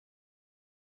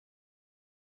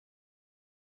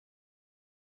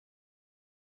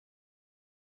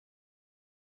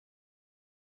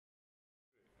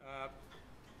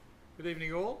Good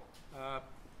evening all.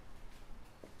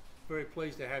 Very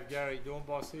pleased to have Gary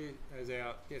Doornbos here as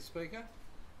our guest speaker.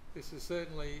 This is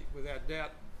certainly, without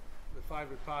doubt, the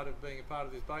favourite part of being a part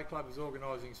of this boat club is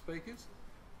organising speakers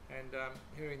and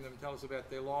hearing them tell us about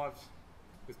their lives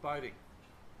with boating.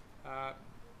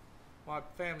 My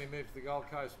family moved to the Gold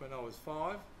Coast when I was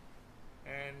 5,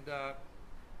 and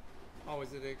I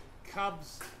was at a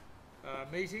Cubs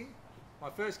meeting,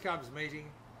 my first Cubs meeting,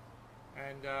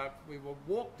 and we were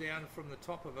walked down from the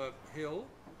top of a hill,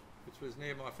 which was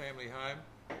near my family home,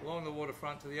 along the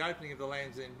waterfront to the opening of the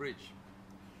Land's End Bridge.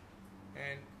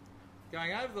 And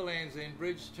going over the Land's End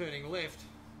Bridge, turning left,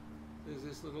 there's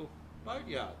this little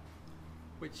boatyard,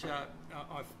 which I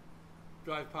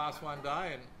drove past one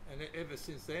day, and ever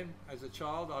since then, as a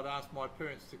child, I'd asked my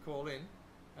parents to call in,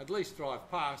 at least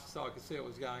drive past so I could see what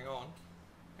was going on.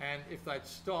 And if they'd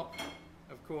stop,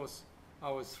 of course, I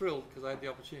was thrilled because I had the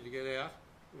opportunity to get out.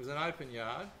 It was an open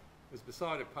yard, it was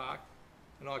beside a park,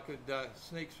 and I could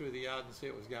sneak through the yard and see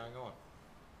what was going on.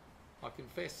 I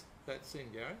confess that sin,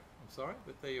 Gary, I'm sorry,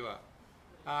 but there you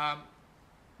are.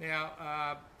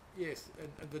 Yes,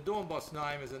 and the Doornbos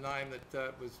name is a name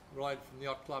that was related from the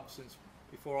yacht club since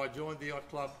before I joined the yacht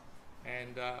club,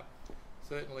 and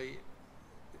certainly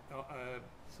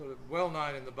sort of well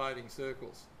known in the boating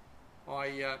circles.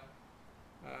 I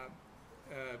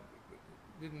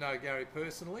didn't know Gary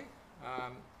personally,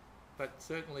 but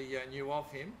certainly knew of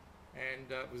him, and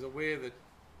was aware that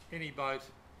any boat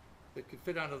that could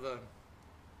fit under the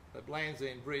Land's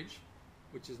End Bridge,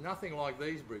 which is nothing like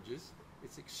these bridges,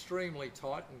 it's extremely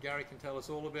tight, and Gary can tell us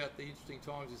all about the interesting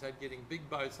times he's had getting big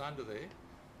boats under there.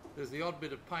 There's the odd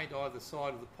bit of paint either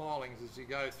side of the pilings as you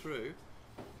go through,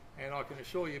 and I can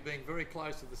assure you, being very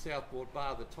close to the Southport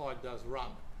Bar, the tide does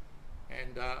run.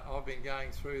 And I've been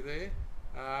going through there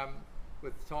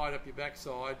with the tide up your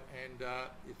backside, and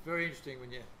it's very interesting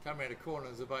when you come around a corner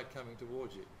and there's a boat coming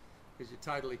towards you, because you're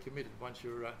totally committed once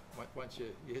you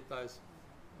hit those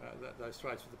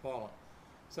straights with the pylon.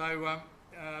 So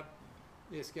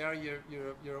yes, Gary,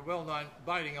 you're a well-known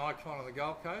boating icon on the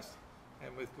Gold Coast,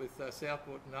 and with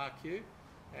Southport and RQ.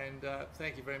 And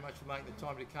thank you very much for making the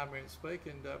time to come here and speak.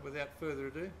 And without further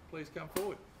ado, please come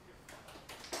forward.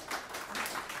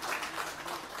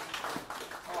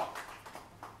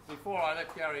 Before I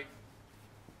let Gary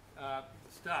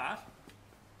start,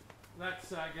 that's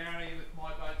Gary with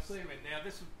my boat Seawind. Now,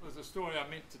 this was a story I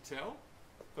meant to tell,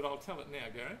 but I'll tell it now,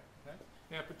 Gary. Okay.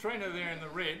 Now, Katrina there in the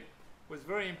red was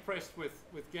very impressed with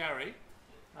Gary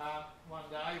one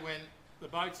day when the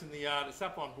boat's in the yard, it's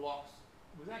up on blocks.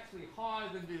 It was actually higher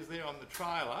than it is there on the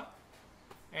trailer.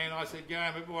 And I said, Gary,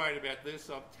 I'm a bit worried about this,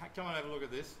 so come and have a look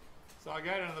at this. So I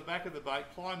go down to the back of the boat,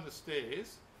 climb the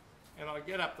stairs, and I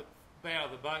get up the bow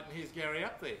of the boat, and here's Gary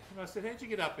up there. And I said, how'd you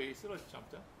get up here? He said, I just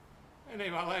jumped up. And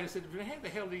then my lady said, how the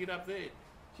hell did you get up there?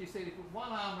 She said he put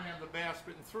one arm around the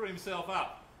bowsprit and threw himself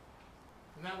up.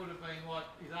 And that would have been like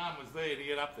his arm was there to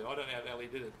get up there. I don't know how the hell he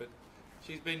did it, but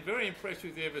she's been very impressed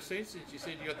with you ever since. And she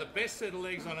said you got the best set of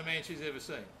legs on a man she's ever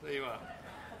seen. There you are.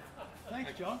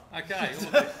 Thanks, John. Okay.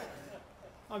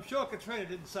 I'm sure Katrina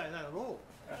didn't say that at all.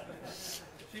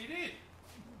 She did.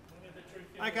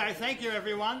 Okay, thank you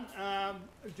everyone.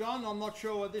 John, I'm not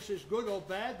sure whether this is good or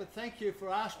bad, but thank you for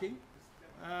asking.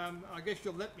 I guess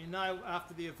you'll let me know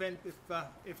after the event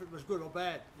if it was good or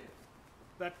bad.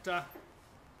 But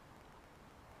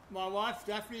my wife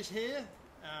Daphne's here,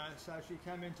 so she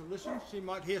came in to listen. She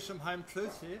might hear some home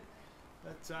truths here.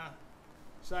 But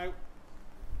so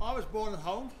I was born in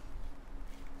Holland,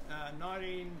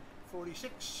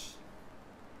 1946.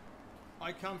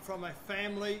 I come from a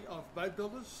family of boat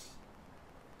builders.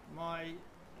 My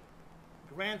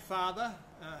grandfather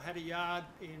had a yard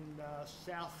in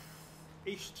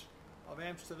south-east of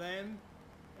Amsterdam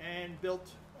and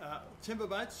built timber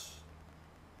boats.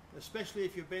 Especially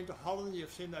if you've been to Holland,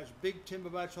 you've seen those big timber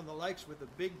boats on the lakes with the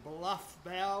big bluff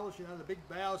bows, you know, the big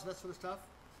bows and that sort of stuff.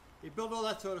 He built all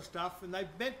that sort of stuff, and they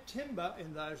bent timber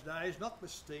in those days, not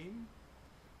with steam,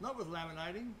 not with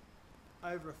laminating,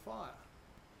 over a fire.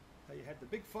 So you had the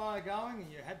big fire going,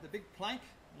 and you had the big plank,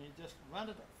 and you just run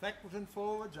it backwards and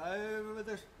forwards over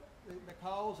the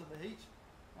coals and the heat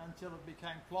until it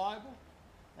became pliable.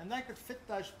 And they could fit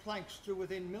those planks to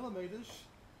within millimetres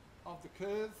of the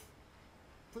curve,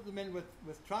 put them in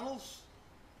with trunnels,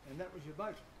 and that was your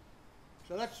boat.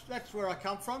 So that's where I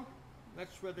come from.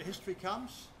 That's where the history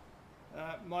comes.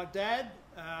 My dad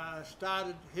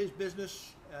started his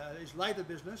business, his later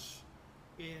business,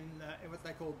 in what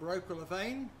they call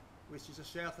Broek-Laveen, which is the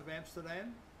south of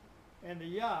Amsterdam. And the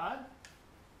yard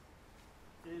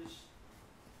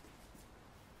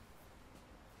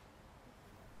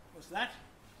was that.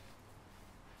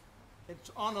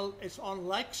 It's on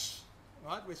lakes,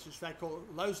 right, which is they call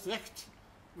Loosdrecht,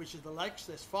 which is the lakes.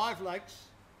 There's 5 lakes,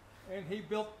 and he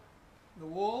built the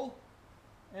wall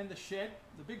and the shed.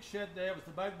 The big shed there was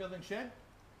the boat building shed,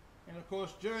 and of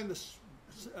course during the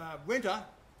winter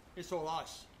it's all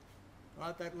ice.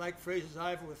 Right, that lake freezes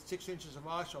over with 6 inches of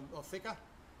ice or thicker,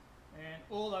 and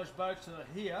all those boats that are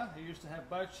here, he used to have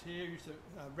boats here, he used to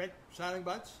rent sailing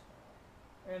boats,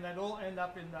 and they'd all end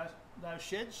up in those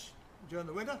sheds during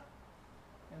the winter.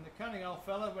 And the cunning old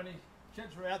fella, when he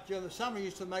sheds were out during the summer, he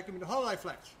used to make them into holiday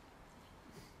flats.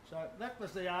 So that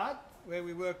was the yard where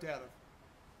we worked out of.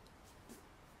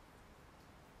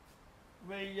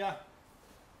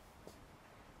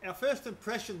 Our first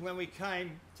impression when we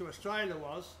came to Australia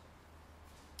was,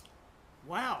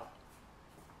 wow,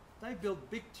 they build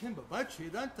big timber boats here,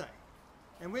 don't they?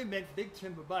 And we meant big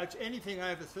timber boats, anything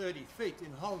over 30 feet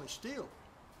in Holland steel.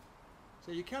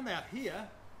 So you come out here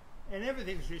and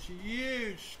everything's just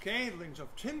huge scandalings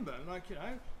of timber, like, you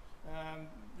know,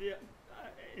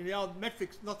 in the old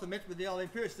metrics, not the metric, but the old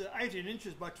imperials, they're 18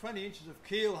 inches by 20 inches of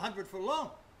keel, 100 foot long.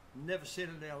 Never seen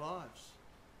it in our lives.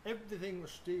 Everything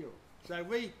was steel. So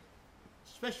we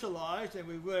specialised and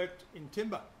we worked in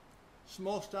timber.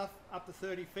 Small stuff up to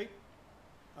 30 feet.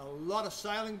 A lot of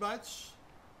sailing boats,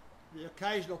 the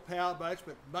occasional power boats,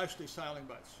 but mostly sailing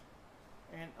boats.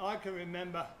 And I can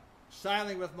remember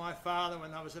sailing with my father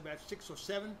when I was about 6 or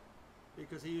 7,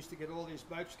 because he used to get all these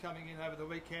boats coming in over the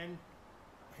weekend.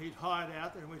 He'd hire it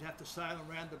out and we'd have to sail them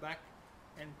around the back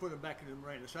and put them back into the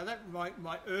marina. So that's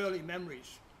my early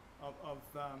memories of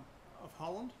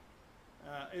Holland.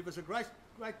 It was a great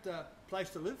place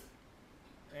to live,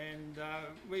 and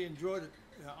we enjoyed it.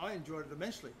 I enjoyed it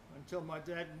immensely until my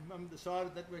dad and mum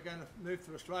decided that we're going to move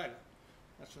to Australia.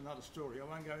 That's another story. I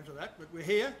won't go into that, but we're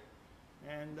here,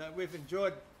 and we've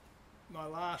enjoyed my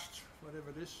last, whatever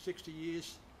it is, 60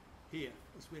 years here.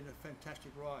 It's been a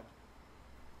fantastic ride.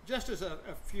 Just as a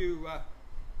few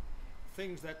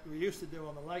things that we used to do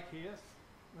on the lake here,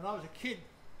 when I was a kid,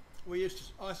 we used to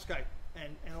ice skate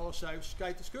and also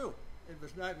skate to school. It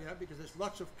was no, you know, because there's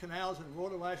lots of canals and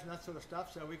waterways and that sort of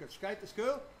stuff, so we could skate to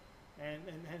school and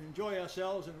enjoy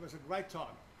ourselves, and it was a great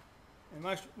time. And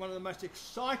one of the most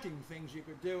exciting things you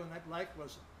could do in that lake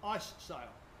was ice sail.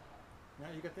 You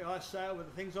know, you got the ice sail with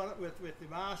the things on it, with the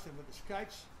mast and with the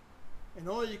skates, and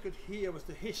all you could hear was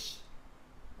the hiss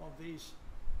of these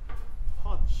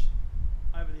pods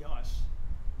over the ice,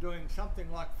 doing something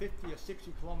like 50 or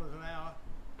 60 kilometres an hour.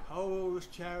 Cold as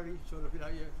charity, sort of, you know,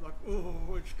 you're like,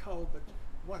 oh, it's cold, but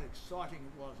what exciting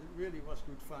it was. It really was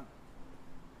good fun.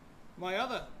 My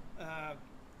other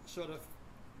sort of,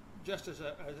 just as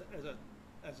a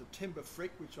timber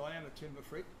freak, which I am a timber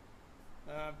freak,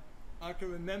 I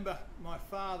can remember my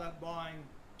father buying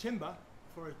timber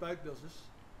for his boat business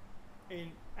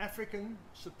in African,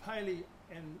 sapele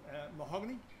and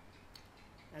mahogany,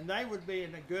 and they would be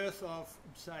in a girth of,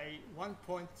 say,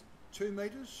 1.2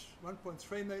 metres,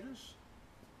 1.3 metres,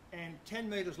 and 10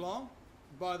 metres long,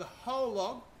 by the whole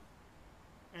log,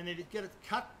 and then you'd get it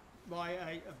cut by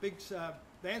a big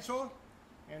bandsaw,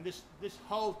 and this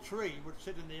whole tree would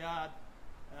sit in the yard,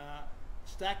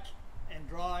 stacked and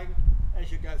drying as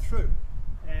you go through.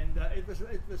 And it was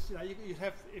you know, you'd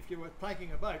have, if you were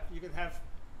planking a boat, you could have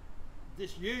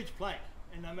this huge plank,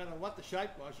 and no matter what the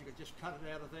shape was, you could just cut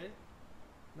it out of there.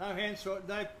 No hand saw,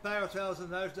 no power tools in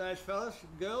those days, fellas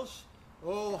and girls,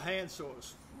 all hand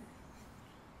saws.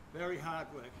 Very hard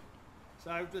work.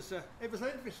 So it was an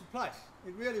interesting place.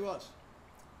 It really was.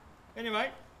 Anyway,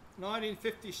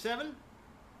 1957,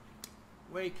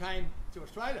 we came to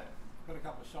Australia. Got a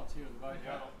couple of shots here of the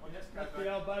boatyard. That's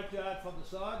the old boatyard from the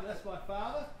side. That's my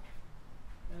father,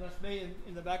 and that's me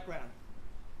in the background.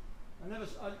 I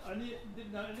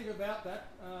didn't know anything about that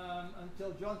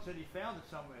until John said he found it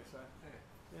somewhere. So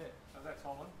yeah. So that's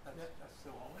Holland. That's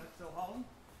still Holland. That's still Holland.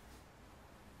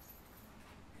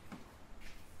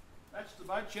 That's the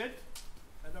boat shed.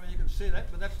 I don't know if you can see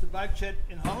that, but that's the boat shed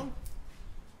in Holland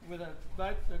with a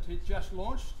boat that he's just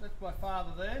launched. That's my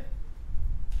father there.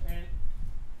 And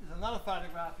there's another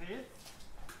photograph here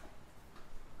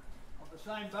of the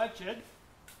same boat shed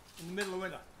in the middle of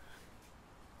winter.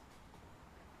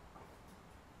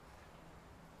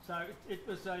 So it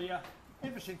was a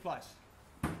interesting place.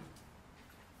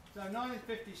 So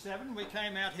 1957, we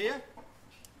came out here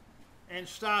and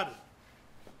started.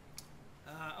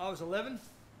 I was 11,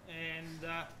 and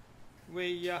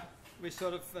we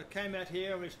sort of came out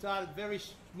here and we started very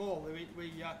small.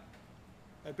 We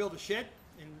built a shed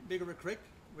in Bigara Creek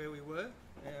where we were,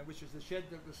 which is the shed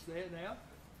that was there now.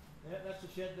 Yeah, that's the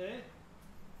shed there.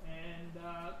 And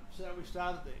so we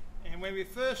started there. And when we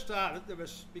first started,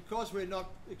 because we're not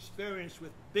experienced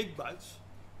with big boats,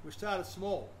 we started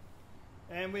small.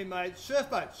 And we made surf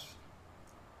boats,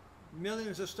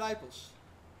 millions of staples,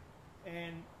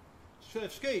 and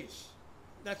surf skis,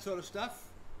 that sort of stuff.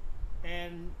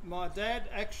 And my dad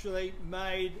actually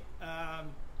made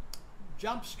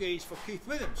jump skis for Keith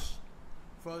Williams,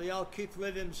 for the old Keith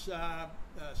Williams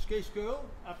ski school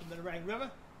up in the Narang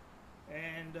River.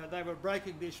 And they were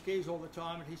breaking these skis all the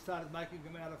time, and he started making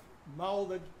them out of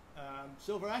moulded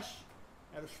silver ash,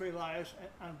 out of 3 layers,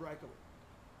 and unbreakable.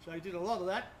 So he did a lot of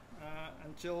that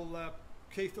until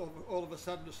Keith all of a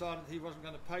sudden decided he wasn't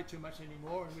going to pay too much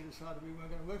anymore, and we decided we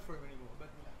weren't going to work for him anymore. But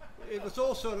it was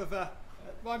all sort of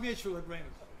by mutual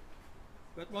agreement.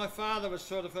 But my father was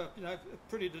sort of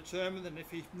pretty determined, and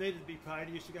if he needed to be paid,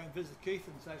 he used to go and visit Keith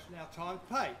and say, it's now time to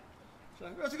pay. So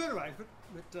it was a good arrangement.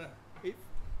 But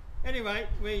anyway,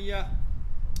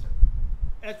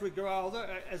 as we grew older,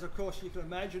 as of course you can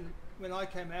imagine, when I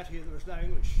came out here there was no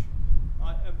English.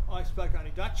 I spoke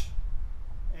only Dutch,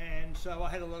 and so I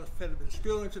had a fair bit of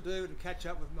schooling to do to catch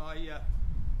up with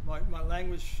my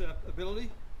language ability.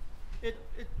 It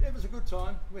was a good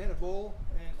time. We had a ball,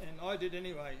 and I did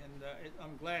anyway, and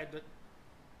I'm glad that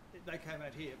they came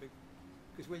out here,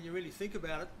 because when you really think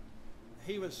about it,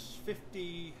 he was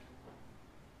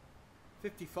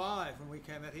 55 when we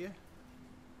came out here,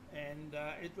 and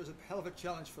it was a hell of a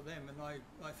challenge for them, and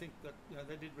I think that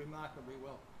they did remarkably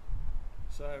well.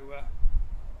 So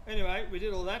anyway, we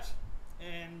did all that,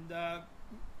 and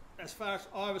as far as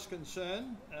I was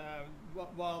concerned,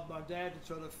 while my dad had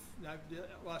sort of,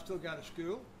 while I was still going to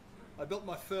school, I built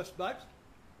my first boat,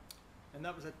 and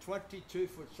that was a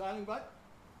 22-foot sailing boat.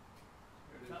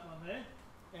 That one there.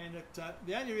 And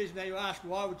the only reason now you ask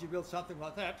why would you build something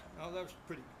like that, that was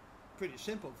pretty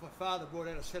simple. My father brought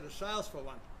out a set of sails for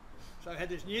one. So I had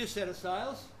this new set of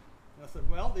sails, and I thought,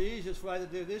 well, the easiest way to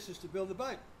do this is to build a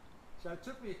boat. So it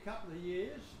took me a couple of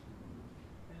years,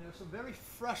 and there were some very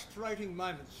frustrating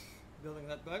moments building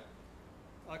that boat.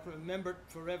 I can remember it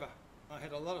forever. I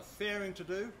had a lot of fairing to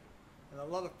do, and a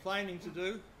lot of planing to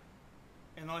do,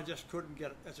 and I just couldn't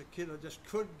get it. As a kid, I just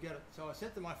couldn't get it. So I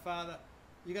said to my father,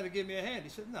 you're going to give me a hand? He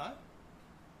said, no,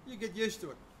 you get used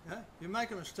to it. You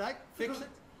make a mistake, fix it,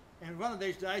 and one of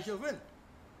these days you'll win.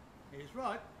 He's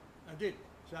right, I did.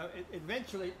 So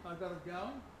eventually I got it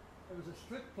going. It was a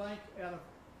strip plank out of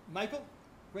maple,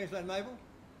 Queensland maple,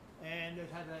 and it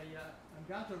had a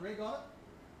Gunter rig on it,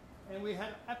 and we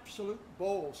had absolute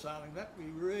ball sailing that. We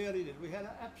really did. We had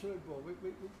an absolute ball. We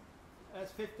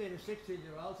as 15 and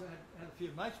 16-year-olds, I had a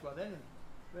few mates by then, and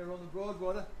we were on the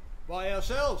Broadwater by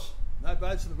ourselves. No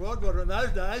boats in the Broadwater in those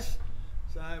days,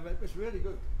 so it was really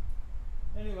good.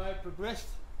 Anyway, progressed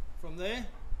from there.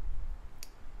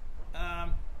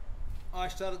 I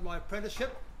started my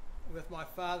apprenticeship with my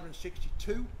father in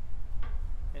 '62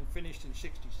 and finished in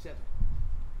 '67.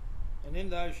 And in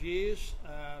those years,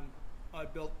 I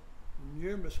built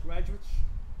numerous graduates,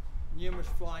 numerous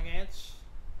flying ants,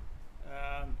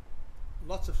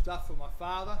 lots of stuff for my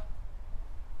father.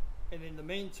 And in the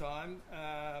meantime,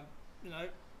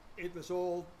 it was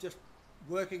all just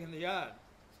working in the yard.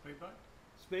 Speedboat?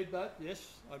 Speedboat,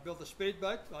 yes. I built a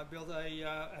speedboat. I built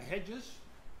a Hedges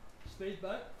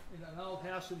speedboat in an old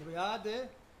house in the yard there.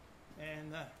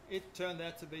 And it turned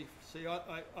out to be,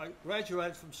 I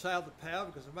graduated from sail to power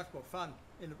because it was much more fun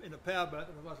in a power boat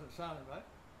than it was in a sailing boat,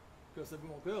 because there were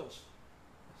more girls.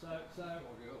 So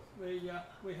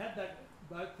we had that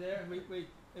boat there, and it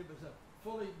was a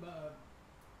fully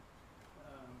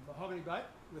mahogany boat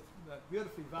with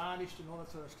beautifully varnished and all that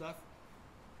sort of stuff,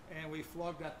 and we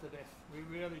flogged that to death. We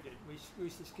really did. We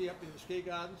used to ski up in the ski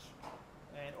gardens,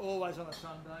 and always on a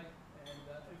Sunday, and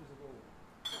it was a ball.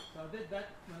 So I did that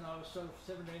when I was sort of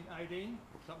 17, 18,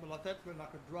 something like that, when I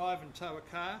could drive and tow a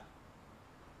car.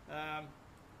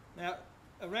 Now,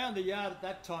 around the yard at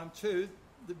that time too,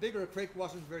 the Bigger Creek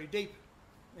wasn't very deep.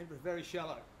 It was very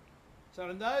shallow. So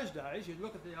in those days, you'd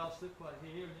look at the old slipway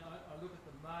here, and I look at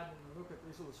the mud and I look at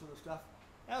this all sort of stuff.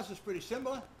 Ours was pretty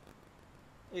similar,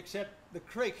 except the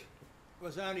creek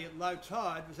was only at low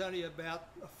tide, was only about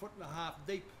 1.5 feet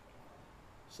deep.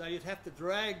 So you'd have to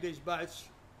drag these boats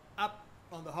up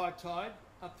on the high tide,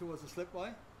 up towards the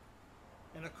slipway.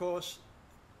 And of course,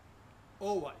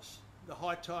 always, the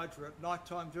high tides were at night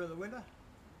time during the winter,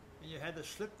 and you had to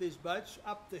slip these boats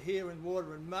up to here in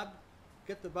water and mud,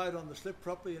 get the boat on the slip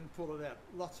properly and pull it out.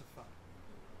 Lots of fun.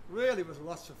 Really was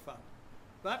lots of fun.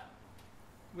 But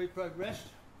we progressed,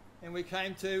 and we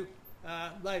came to,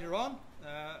 later on,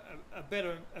 a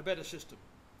better system,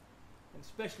 and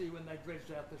especially when they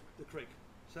dredged out the creek.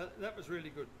 So that was really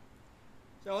good.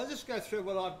 So I'll just go through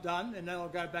what I've done and then I'll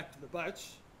go back to the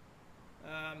boats.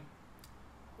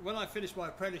 When I finished my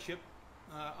apprenticeship,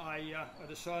 I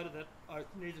decided that I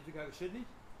needed to go to Sydney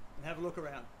and have a look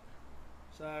around.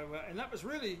 So, and that was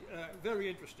really very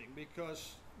interesting,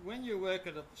 because when you work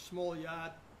at a small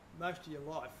yard most of your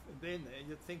life and been there,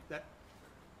 you'd think that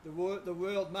the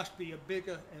world must be a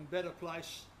bigger and better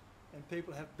place and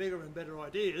people have bigger and better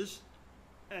ideas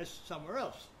as somewhere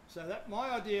else. So that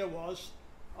my idea was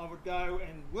I would go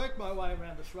and work my way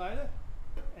around Australia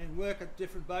and work at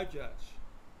different boat yards.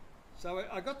 So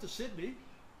I got to Sydney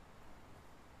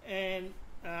and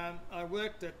I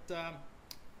worked at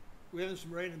Williams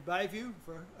Marine in Bayview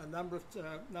for a number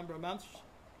of months,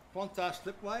 Qantas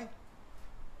Slipway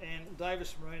and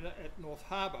Davis Marina at North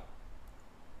Harbour.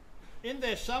 In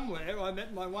there somewhere I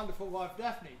met my wonderful wife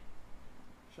Daphne.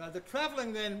 So the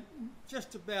travelling then,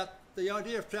 just about, the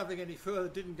idea of travelling any further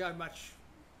didn't go much,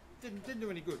 didn't do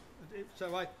any good.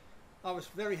 So I was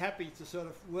very happy to sort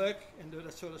of work and do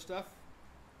that sort of stuff.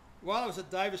 While I was at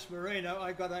Davis Marina,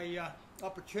 I got a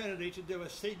opportunity to do a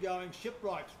seagoing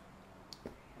shipwright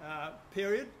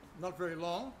period, not very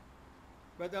long,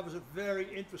 but that was a very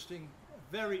interesting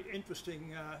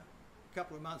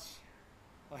couple of months.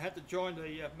 I had to join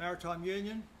the Maritime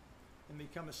Union and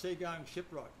become a seagoing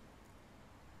shipwright.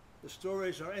 The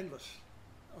stories are endless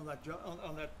on that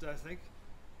thing,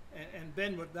 and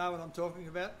Ben would know what I'm talking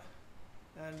about.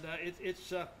 And it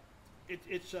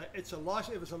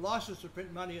was a license to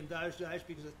print money in those days,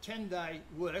 because a 10-day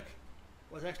work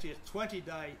was actually a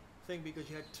 20-day thing, because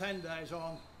you had 10 days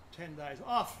on, 10 days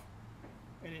off.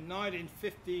 And in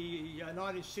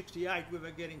 1968, we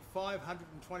were getting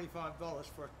 $525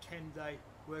 for a 10-day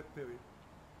work period.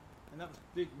 And that was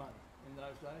big money in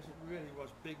those days. It really was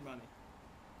big money.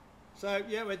 So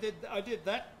yeah, I did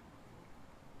that.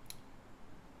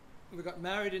 We got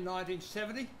married in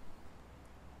 1970.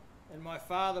 And my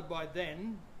father by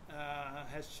then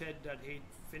has said that he'd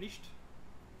finished.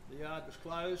 The yard was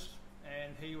closed,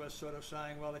 and he was sort of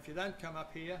saying, well, if you don't come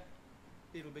up here,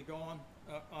 it'll be gone.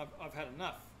 I've had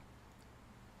enough.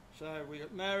 So we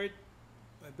got married.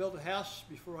 I built a house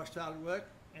before I started work,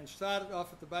 and started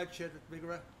off at the boat shed at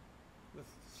Bigara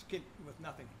with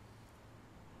nothing.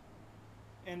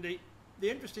 And the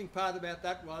interesting part about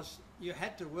that was you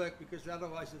had to work, because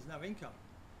otherwise there's no income.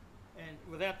 And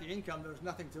without the income, there was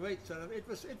nothing to eat. So it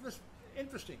was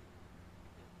interesting.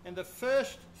 And the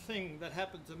first thing that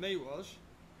happened to me was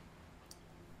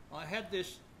I had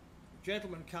this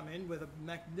gentleman come in with a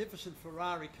magnificent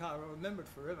Ferrari car. I remember it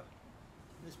forever.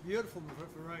 This beautiful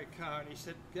Ferrari car. And he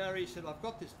said, Gary, he said, I've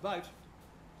got this boat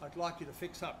I'd like you to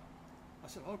fix up. I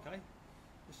said, okay,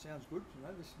 this sounds good. You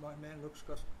know, this my man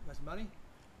has money.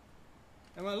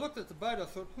 And when I looked at the boat, I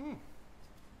thought,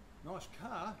 nice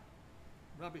car.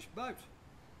 Rubbish boat.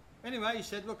 Anyway, he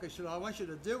said, look, he said, I want you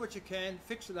to do what you can,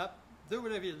 fix it up, do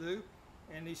whatever you do.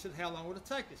 And he said, how long would it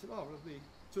take? I said, oh, it'll be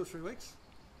 2 or 3 weeks.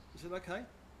 He said, okay.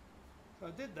 So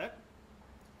I did that.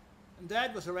 And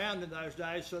Dad was around in those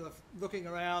days, sort of looking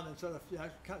around and sort of, you know,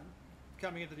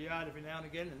 coming into the yard every now and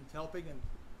again and helping. And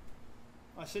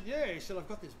I said, yeah. He said, I've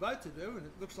got this boat to do, and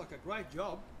it looks like a great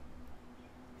job.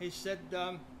 He said,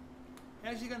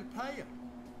 how's he going to pay you?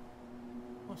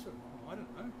 I said, I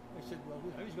don't know. He said, well,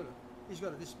 you know, he's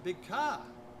got this big car,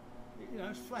 you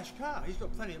know, flash car. He's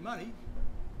got plenty of money.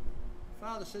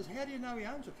 Father says, how do you know he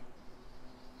owns it?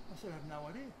 I said, I have no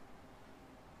idea.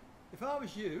 If I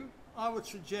was you, I would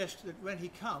suggest that when he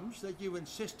comes, that you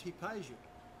insist he pays you.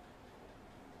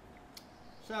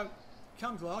 So he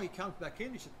comes along, he comes back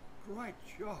in, he said, great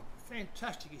job,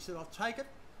 fantastic. He said, I'll take it,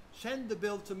 send the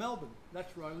bill to Melbourne.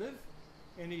 That's where I live.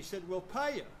 And he said, we'll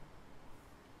pay you.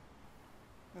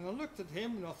 And I looked at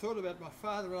him and I thought about my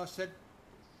father, and I said,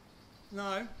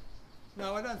 no,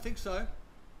 I don't think so.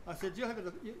 I said, you're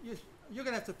going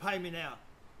to have to pay me now.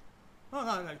 Oh,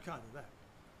 no, you can't do that.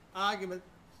 Argument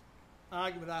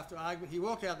after argument. He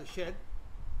walked out of the shed.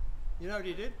 You know what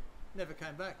he did? Never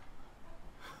came back.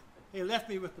 He left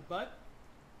me with the boat.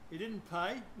 He didn't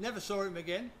pay, never saw him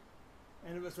again.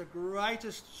 And it was the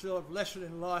greatest sort of lesson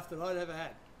in life that I'd ever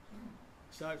had.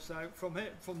 So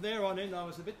from there on in, I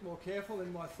was a bit more careful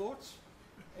in my thoughts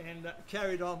and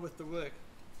carried on with the work.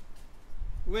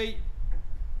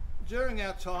 During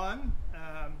our time,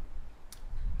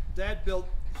 Dad built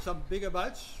some bigger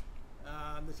boats.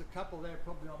 There's a couple there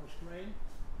probably on the screen,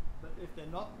 but if they're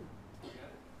not,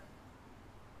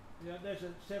 yeah, there's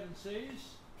a Seven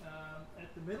Seas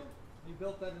at the middle. He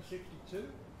built that in '62,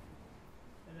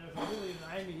 and there's a William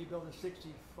and Amy he built in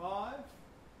 '65.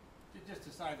 Just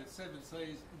to say that Seven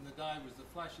Seas in the day was the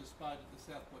flashiest boat at the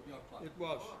Southport Yacht Club. It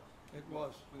was.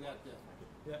 Without doubt.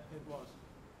 Yeah, it was.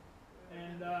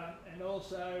 and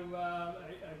also a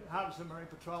Harvester Marine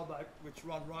Patrol boat, which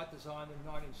Ron Wright designed in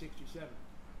 1967.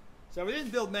 So we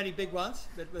didn't build many big ones.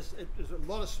 It was a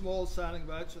lot of small sailing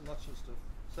boats and lots of stuff.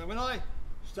 So when I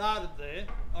started there,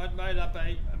 I'd made up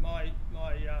my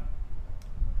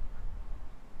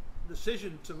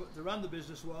decision to run the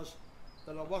business was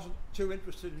that I wasn't too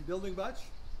interested in building boats.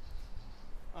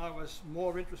 I was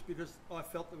more interested because I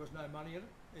felt there was no money in it.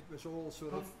 It was all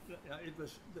sort of, it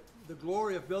was the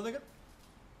glory of building it.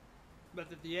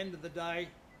 But at the end of the day,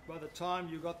 by the time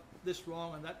you got this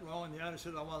wrong and that wrong, and the owner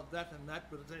said I wanted that and that,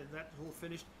 but that was all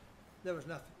finished, there was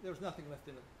nothing left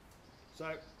in it.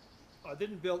 So I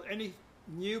didn't build any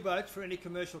new boats for any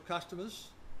commercial customers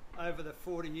over the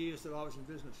 40 years that I was in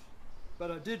business.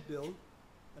 But I did build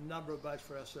a number of boats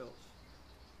for ourselves.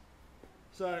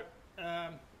 So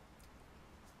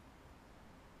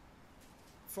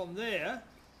from there,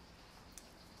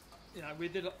 you know, we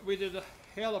did a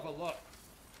hell of a lot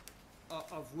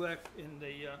of work in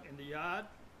the yard.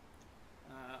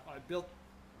 I built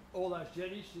all those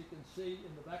jetties you can see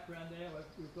in the background there.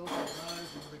 We built all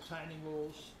those and retaining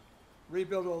walls,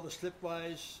 rebuilt all the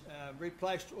slipways,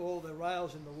 replaced all the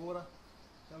rails in the water.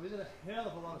 So we did a hell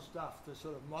of a lot of stuff to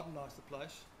sort of modernise the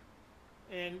place.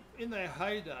 And in their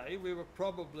heyday, we were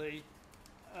probably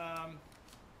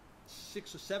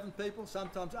 6 or 7 people,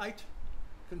 sometimes 8,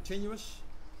 continuous,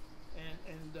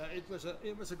 and it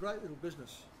was a great little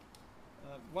business.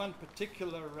 One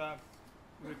particular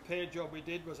repair job we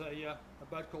did was a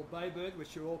boat called Baybird,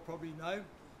 which you all probably know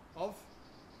of,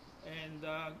 and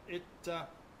it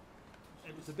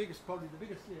was the biggest, probably the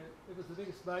biggest. Yeah, it was the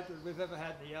biggest boat that we've ever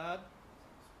had in the yard.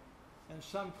 And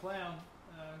some clown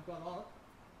got on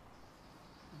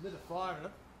it, lit a fire in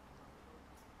it,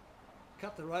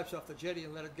 cut the ropes off the jetty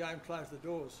and let it go and close the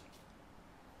doors.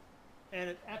 And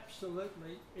it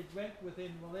absolutely, it went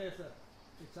within, well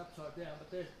it's upside down, but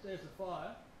there's the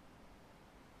fire.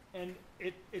 And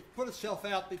it put itself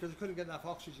out because it couldn't get enough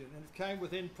oxygen, and it came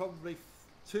within probably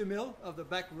 2 mil of the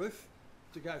back roof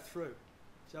to go through.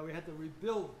 So we had to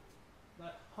rebuild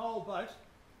that whole boat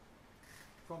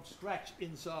from scratch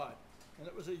inside. And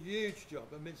it was a huge job.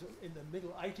 I mean, in the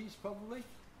middle 80s probably.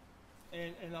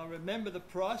 And I remember the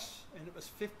price, and it was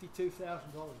 $52,000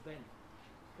 then.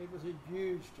 It was a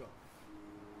huge job.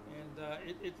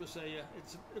 And it was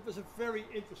a very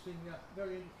interesting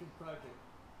project.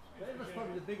 It was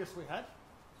probably the biggest we had.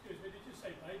 Excuse me, did you say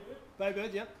Baybird?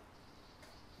 Baybird, yep.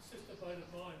 The sister boat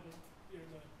of mine here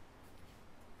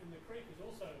in the creek is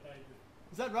also a Baybird.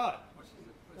 Is that right?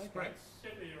 Okay.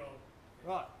 70-year-old.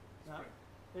 Right. No,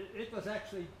 it was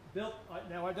actually built,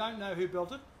 now I don't know who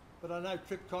built it, but I know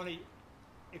Trip Connie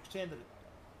extended it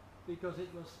because it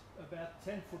was about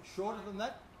 10 foot shorter than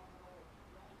that.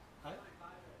 Hey?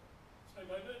 So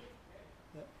Baybird?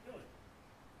 Yeah. Really?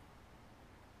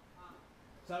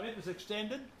 So it was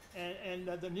extended and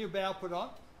the new bow put on,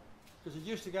 because it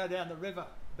used to go down the river,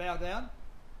 bow down,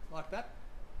 like that,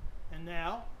 and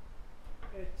now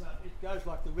it goes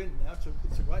like the wind now.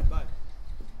 It's a great boat.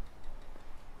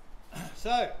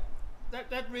 So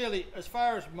that really, as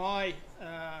far as my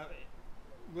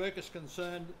work is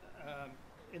concerned,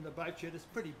 in the boat shed, it's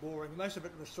pretty boring. Most of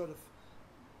it was sort of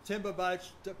timber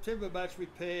boats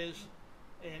repairs,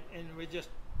 and we just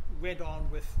went on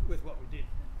with what we did.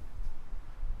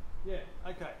 Yeah,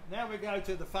 okay. Now we go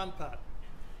to the fun part.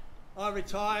 I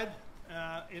retired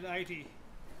in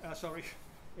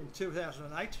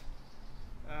 2008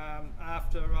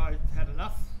 after I had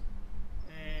enough,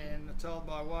 and I told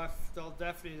my wife, told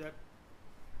Daphne that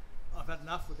I've had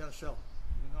enough, we're going to sell.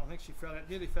 And I think she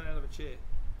nearly fell out of a chair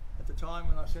at the time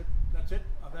when I said, that's it,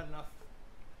 I've had enough.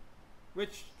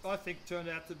 Which I think turned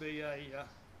out to be a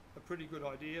pretty good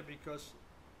idea, because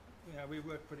you know, we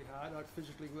worked pretty hard. I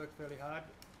physically worked fairly hard,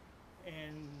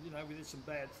 and you know, we did some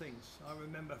bad things. I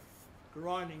remember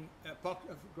grinding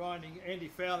Andy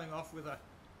Fowling off with a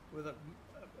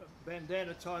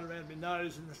bandana tied around my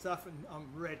nose and the stuff, and I'm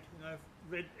red, you know,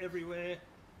 red everywhere.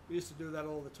 We used to do that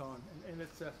all the time, and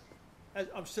it's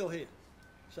I'm still here.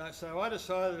 So I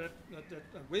decided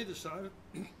we decided.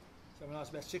 So when I was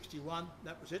about 61,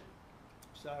 that was it.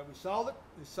 So we sold it.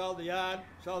 We sold the yard,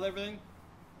 sold everything.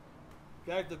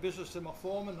 Gave the business to my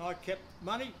foreman. I kept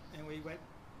money, and we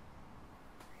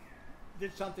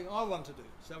did something I wanted to do.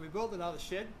 So we built another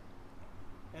shed,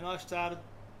 and I started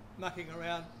mucking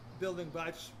around building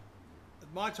boats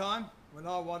at my time, when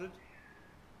I wanted,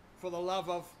 for the love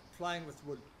of playing with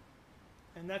wood.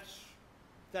 And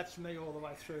that's me all the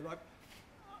way through. Like,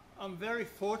 I'm very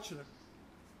fortunate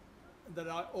that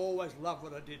I always loved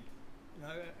what I did, you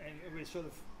know, and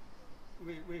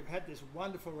we've had this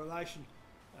wonderful relation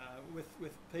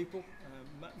with people.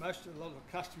 A lot of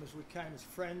the customers we came as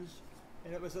friends,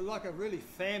 and it was like a really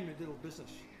family little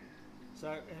business. So,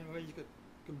 and when you could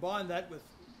combine that with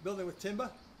building with timber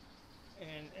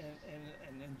and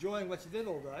enjoying what you did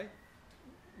all day,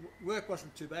 work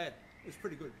wasn't too bad. It was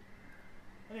pretty good.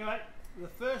 Anyway,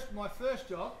 my first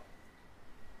job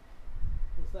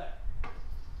was that.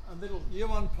 A little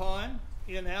Yuan pine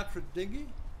in outfit dinghy,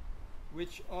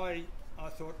 which I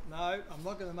thought, no, I'm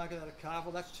not going to make it out of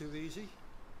carvel, that's too easy.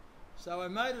 So I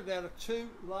made it out of 2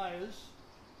 layers,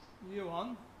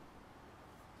 Yuan,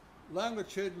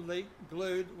 longitudinally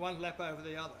glued one lap over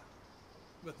the other,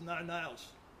 with no nails.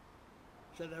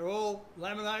 So they're all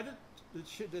laminated,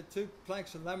 the 2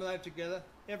 planks are laminated together,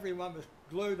 every one was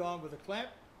glued on with a clamp,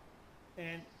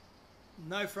 and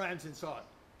no frames inside.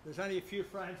 There's only a few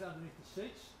frames underneath the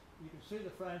seats. You can see the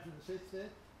frames in the seats there.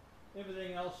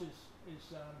 Everything else is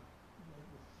the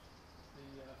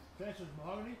fence is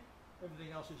mahogany.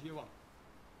 Everything else is Yuan.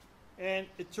 And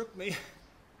it took me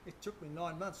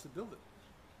 9 months to build it.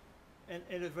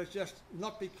 And it was just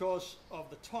not because of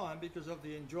the time, because of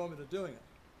the enjoyment of doing it.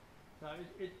 So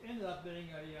it ended up being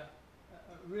a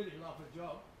really lovely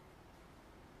job.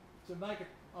 To make it,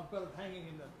 I've got it hanging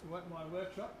in my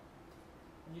workshop,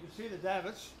 and you can see the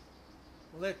davits.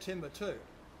 Well, they're timber too,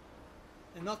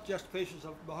 and not just pieces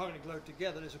of mahogany glued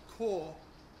together. There's a core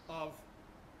of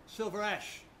silver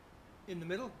ash in the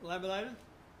middle, laminated,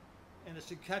 and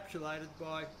it's encapsulated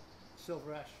by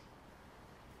silver ash.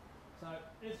 So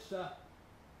it's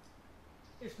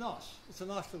nice. It's a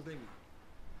nice little dinghy.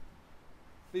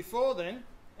 Before then,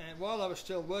 and while I was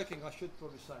still working, I should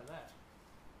probably say that,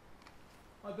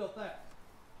 I built that.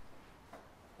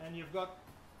 And you've got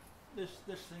this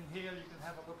thing here, you can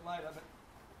have a look later, but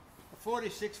a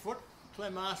 46-foot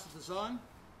Clem Master design,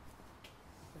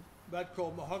 a boat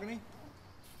called Mahogany.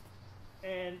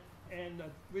 And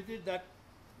we did that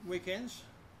weekends,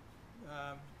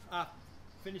 after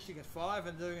finishing at 5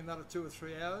 and doing another 2 or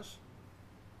 3 hours.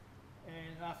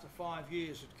 And after 5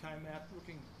 years, it came out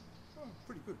looking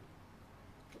pretty good.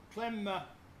 Clem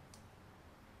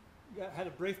had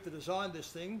a brief to design this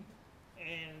thing,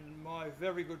 and my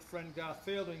very good friend Garth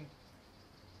Fielding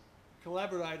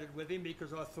collaborated with him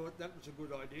because I thought that was a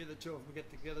good idea. The two of them get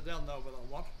together, they'll know what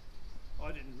I want.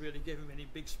 I didn't really give him any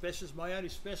big specs. My only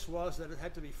spec was that it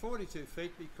had to be 42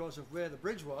 feet because of where the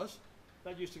bridge was.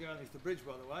 That used to go underneath the bridge,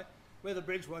 by the way. Where the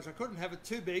bridge was, I couldn't have it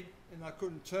too big, and I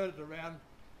couldn't turn it around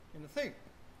in the thing,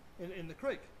 in the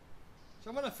creek.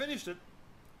 So when I finished it,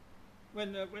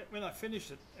 when I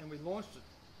finished it and we launched it,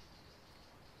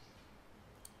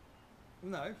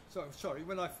 no, sorry.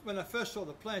 When I first saw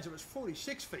the plans, it was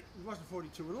 46 feet. It wasn't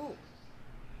 42 at all.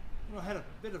 And I had a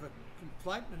bit of a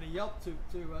complaint and a yelp to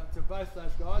both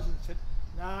those guys and said,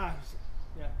 "Nah,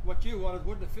 yeah, what you wanted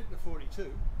wouldn't have fit in the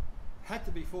 42. Had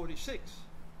to be 46."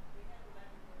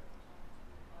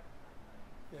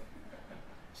 Yeah.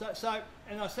 So,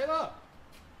 and I said, "Oh."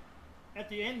 At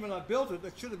the end, when I built it,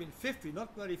 it should have been 50,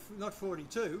 not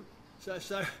 42. So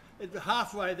at the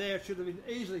halfway there, it should have been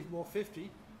easily more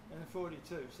 50 than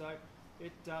 42. So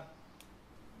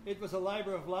it was a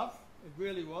labour of love. It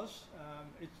really was.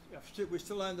 We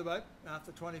still own the boat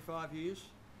after 25 years.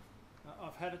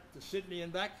 I've had it to Sydney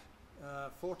and back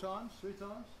 3 times.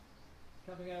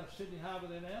 Coming out of Sydney Harbour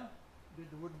there now,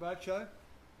 did the wooden boat show,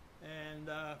 and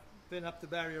been up to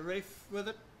Barrier Reef with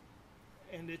it.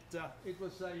 And it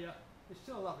was it's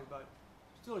still a lovely boat,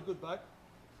 still a good boat,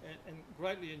 and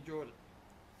greatly enjoyed it.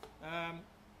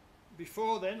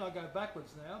 Before then, I go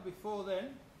backwards now. Before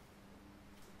then,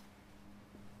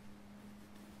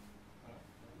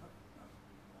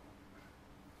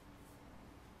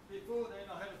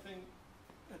 I had a thing,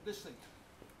 this thing,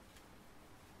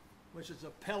 which is a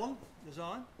Pelham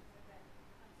design.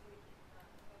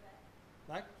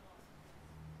 Like,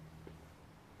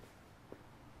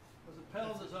 it was a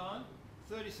Pelham design,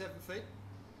 37 feet,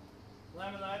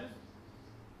 laminated,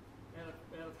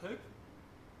 out of hoop,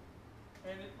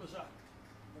 and it was a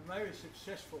very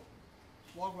successful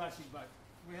log racing boat.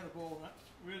 We had a ball in that,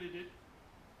 really did,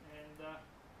 and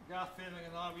Garth Fielding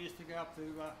and I, we used to go up to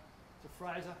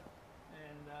Fraser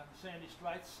and Sandy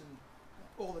Straits and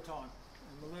all the time,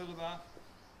 and Malulabar.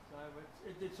 So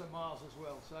it did some miles as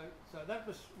well. So that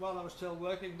was while I was still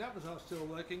working.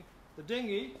 The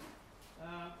dinghy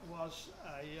was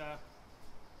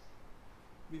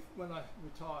when I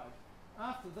retired.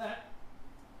 After that,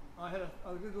 I had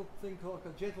a little thing called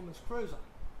a gentleman's cruiser.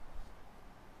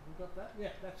 Have you got that?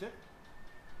 Yeah, that's it.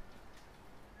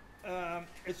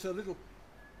 It's a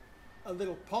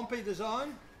little Pompey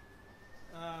design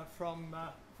from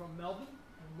Melbourne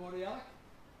and Mordialloc,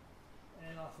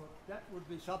 and I thought that would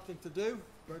be something to do,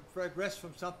 progress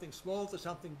from something small to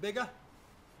something bigger.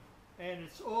 And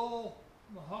it's all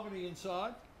mahogany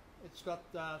inside. It's got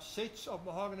seats of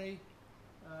mahogany,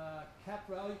 cap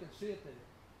rail, you can see it there.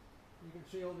 You can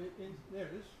see all the, there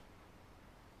it is.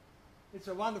 It's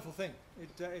a wonderful thing.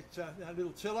 It's a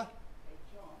little tiller. Hey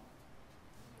John,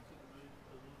 can I move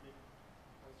a little bit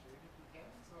closer in if you can?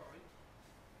 Sorry.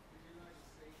 Did you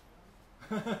notice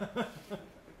these?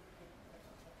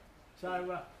 So,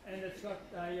 and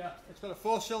it's got a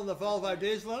 4-cylinder Volvo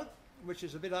diesel on it, which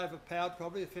is a bit overpowered,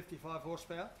 probably, 55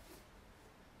 horsepower.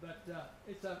 But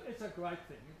it's a great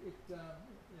thing.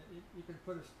 You can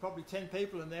put probably 10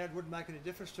 people in there; it wouldn't make any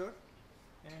difference to it,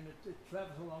 and it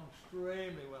travels along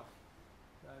extremely well.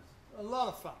 So it's a lot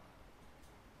of fun.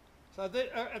 So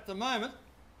at the moment,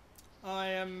 I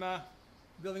am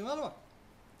building another one,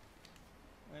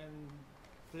 and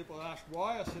people ask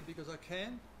why. I said because I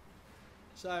can.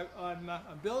 So I'm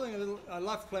building a little. I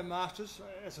love Clem Masters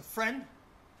as a friend,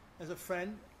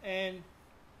 and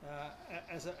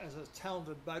as a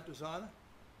talented boat designer.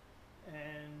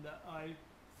 And I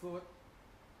thought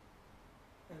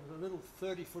it was a little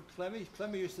 30-foot Clemmy.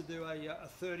 Clemmy used to do a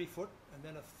 30-foot and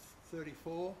then a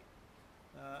 34,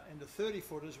 and the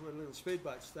 30-footers were little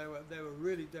speedboats. They were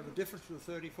different to the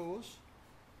 34s,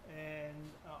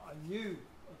 and I knew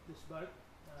of this boat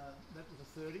that was a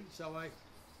 30, so I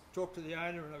talked to the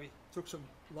owner and we took some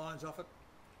lines off it,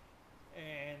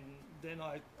 and then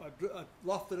I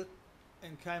lofted it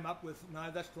and came up with,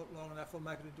 no, that's not long enough, I'll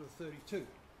make it into a 32.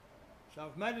 So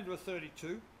I've made it into a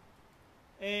 32,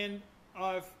 and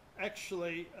I've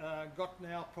actually got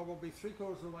now probably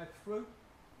 3/4 of the way through,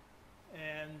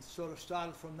 and sort of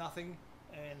started from nothing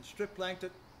and strip blanked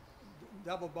it,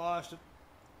 double biased it,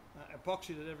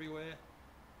 epoxied it everywhere,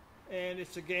 and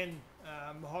it's again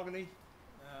mahogany,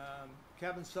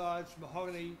 cabin sides,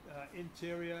 mahogany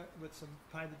interior with some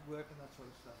painted work and that sort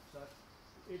of stuff. So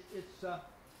it's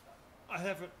I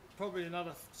have probably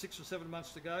another 6 or 7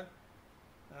 months to go.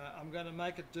 I'm going to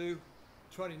make it do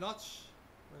 20 knots.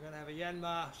 We're going to have a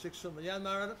Yanmar 6-cylinder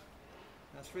Yanmar in it,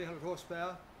 300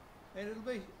 horsepower, and it'll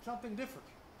be something different,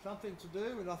 something to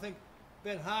do. And I think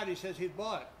Ben Hardy says he'd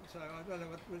buy it. So I don't know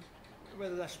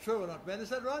whether that's true or not. Ben, is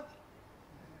that right?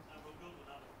 We'll build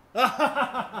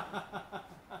another.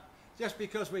 Just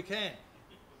because we can.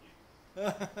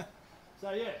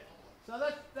 So yeah, so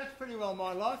that's pretty well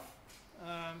my life.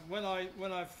 When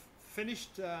I've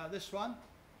finished this one,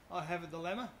 I have a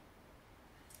dilemma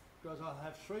because I'll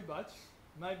have 3 boats.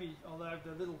 Maybe I'll have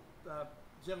the little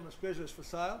gentleman's cruisers for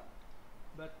sale,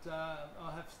 but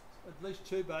I'll have at least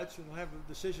 2 boats, and I'll have a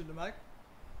decision to make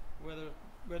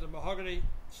whether mahogany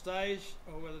stays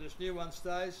or whether this new one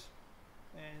stays,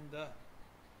 and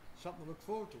something to look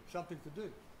forward to, something to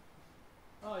do.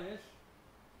 Oh yes,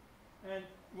 and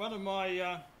one of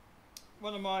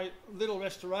my little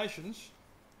restorations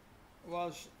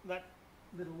was that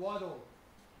little white oar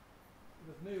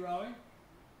with me rowing,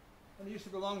 and it used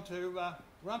to belong to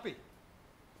Grumpy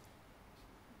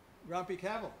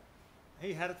Cavill.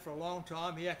 He had it for a long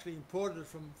time. He actually imported it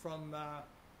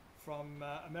from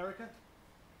America,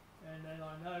 and then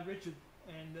I know Richard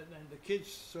and the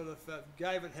kids sort of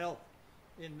gave it hell.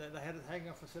 They had it hanging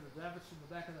off a set of davits in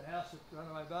the back of the house at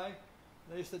Runaway Bay.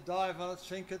 They used to dive on it,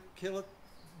 sink it, kill it,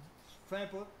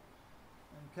 trample it.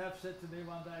 And Cav said to me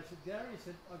one day, he said, Gary, he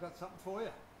said, I got something for you.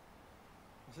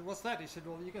 I said, what's that? He said,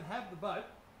 well, you can have the boat.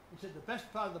 He said, the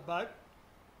best part of the boat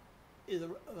is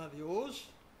the oars.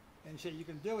 And he said, you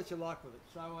can do what you like with it.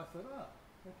 So I thought, oh,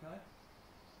 okay.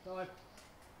 So I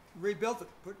rebuilt it,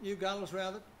 put new gunnels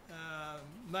around it,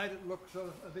 made it look sort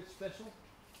of a bit special.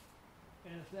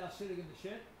 And it's now sitting in the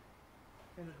shed,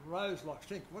 and it rows like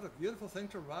stink. What a beautiful thing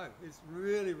to row. It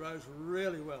really rows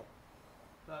really well.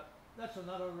 But that's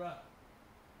another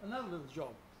little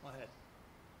job I had.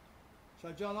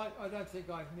 So John, I don't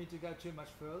think I need to go too much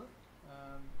further.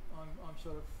 I'm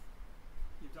sort of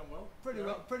You've done well.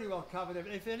 Pretty well covered.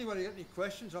 If anybody got any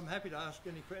questions, I'm happy to answer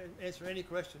any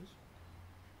questions.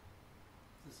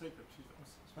 It's a secret. She's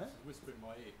supposed to whisper in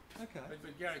my ear. Okay.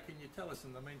 But Gary, can you tell us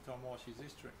in the meantime while she's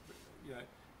whispering, you know,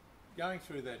 going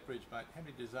through that bridge, mate, how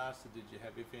many disasters did you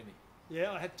have, if any?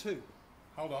 Yeah, I had 2.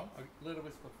 Hold on, let her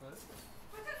whisper first.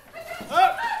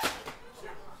 Oh!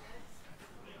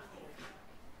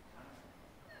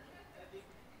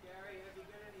 Gary, have you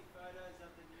got any photos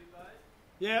of the new boat?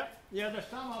 Yeah, there's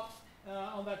some up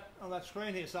on that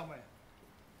screen here somewhere.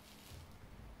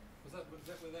 Was that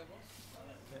where that was?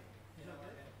 Yeah.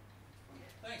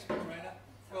 Thanks, Katrina.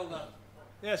 Well done.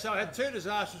 Yeah, so I had 2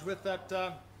 disasters with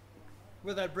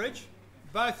that bridge.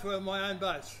 Both were my own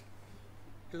boats,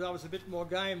 because I was a bit more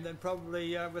game than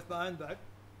probably with my own boat.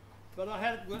 But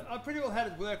I pretty well had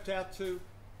it worked out to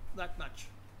that much,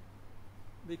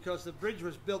 because the bridge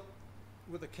was built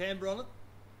with a camber on it.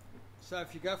 So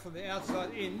if you go from the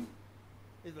outside in,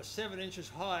 it was 7 inches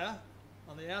higher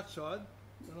on the outside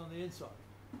than on the inside.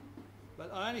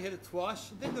 But I only hit it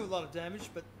twice. It didn't do a lot of damage,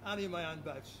 but only in my own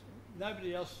boats.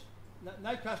 Nobody else,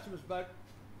 no customer's boat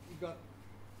got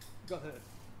hurt.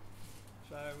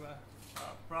 So,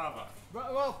 bravo.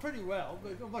 well, pretty well.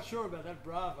 But I'm not sure about that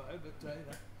bravo, but you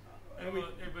know.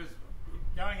 It was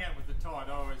going out with the tide.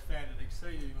 I always found it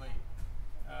exceedingly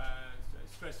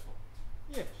stressful.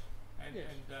 Yes. And, yes.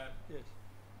 Yes.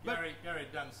 Gary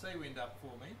had done Seawind up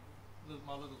for me,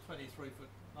 my little 23-foot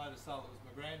motor sail that was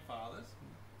my grandfather's,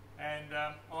 and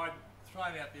I'd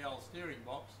thrown out the old steering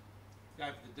box,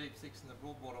 gave it the deep six in the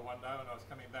Broadwater one day when I was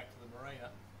coming back to the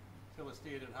marina, till I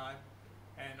steered it home,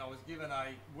 and I was given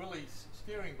a Willys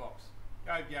steering box.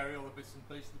 Gave Gary all the bits and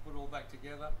pieces to put all back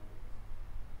together.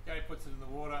 Gary puts it in the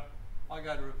water. I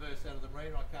go to reverse out of the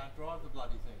marina. I can't drive the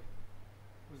bloody thing.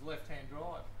 It was left-hand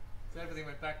drive. So everything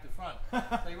went back to front.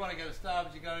 So you want to go to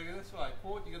starboard, you got to go this way.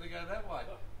 Port, you got to go that way.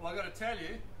 Well, I've got to tell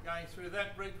you, going through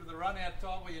that bridge with a run-out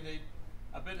time where you need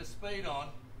a bit of speed on,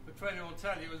 Petrina will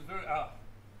tell you, it was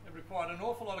it required an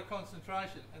awful lot of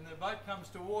concentration, and the boat comes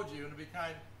towards you, and it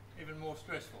became even more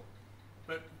stressful.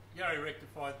 But Gary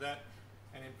rectified that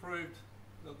and improved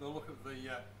the look of the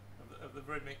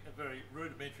very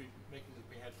rudimentary mechanism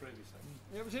we had previously.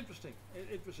 It was interesting.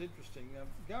 It was interesting.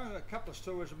 Going on a couple of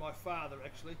stories of my father,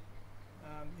 actually.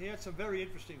 He had some very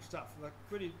interesting stuff, like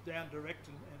pretty down direct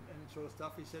and sort of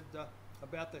stuff. He said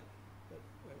about the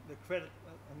credit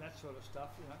and that sort of stuff,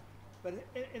 you know. But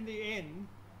in the end,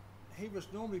 he was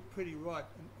normally pretty right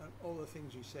in all the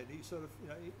things he said. He sort of, you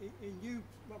know, he knew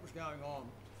what was going on,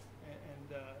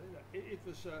 and it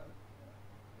was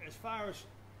as far as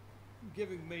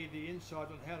giving me the insight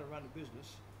on how to run a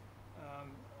business.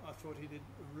 I thought he did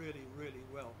really, really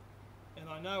well. And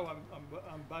I know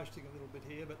I'm boasting a little bit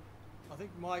here, but I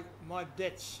think my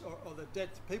debts, or the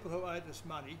debts, people who owed us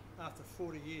money after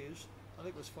 40 years, I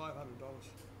think it was $500.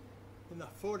 In the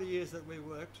 40 years that we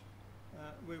worked,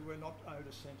 we were not owed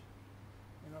a cent.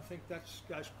 And I think that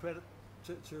goes credit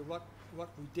to what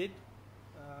we did,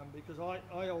 because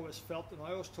I always felt, and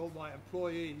I always told my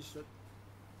employees, that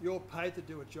you're paid to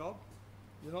do a job,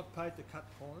 you're not paid to cut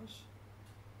corners.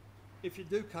 If you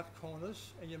do cut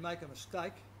corners and you make a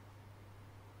mistake,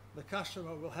 the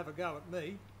customer will have a go at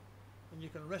me, and you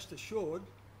can rest assured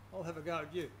I'll have a go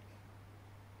at you.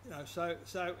 You know, so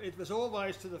it was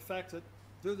always to the fact that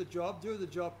do the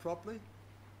job properly,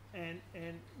 and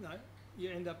you know, you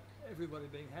end up everybody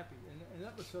being happy, and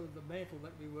that was sort of the mantle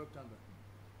that we worked under.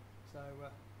 So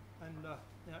you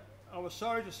know, I was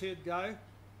sorry to see it go,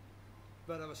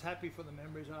 but I was happy for the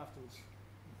memories afterwards.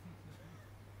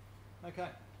 Okay.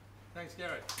 Thanks,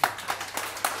 Gary.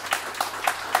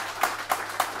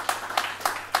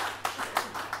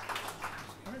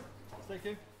 Thank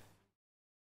you.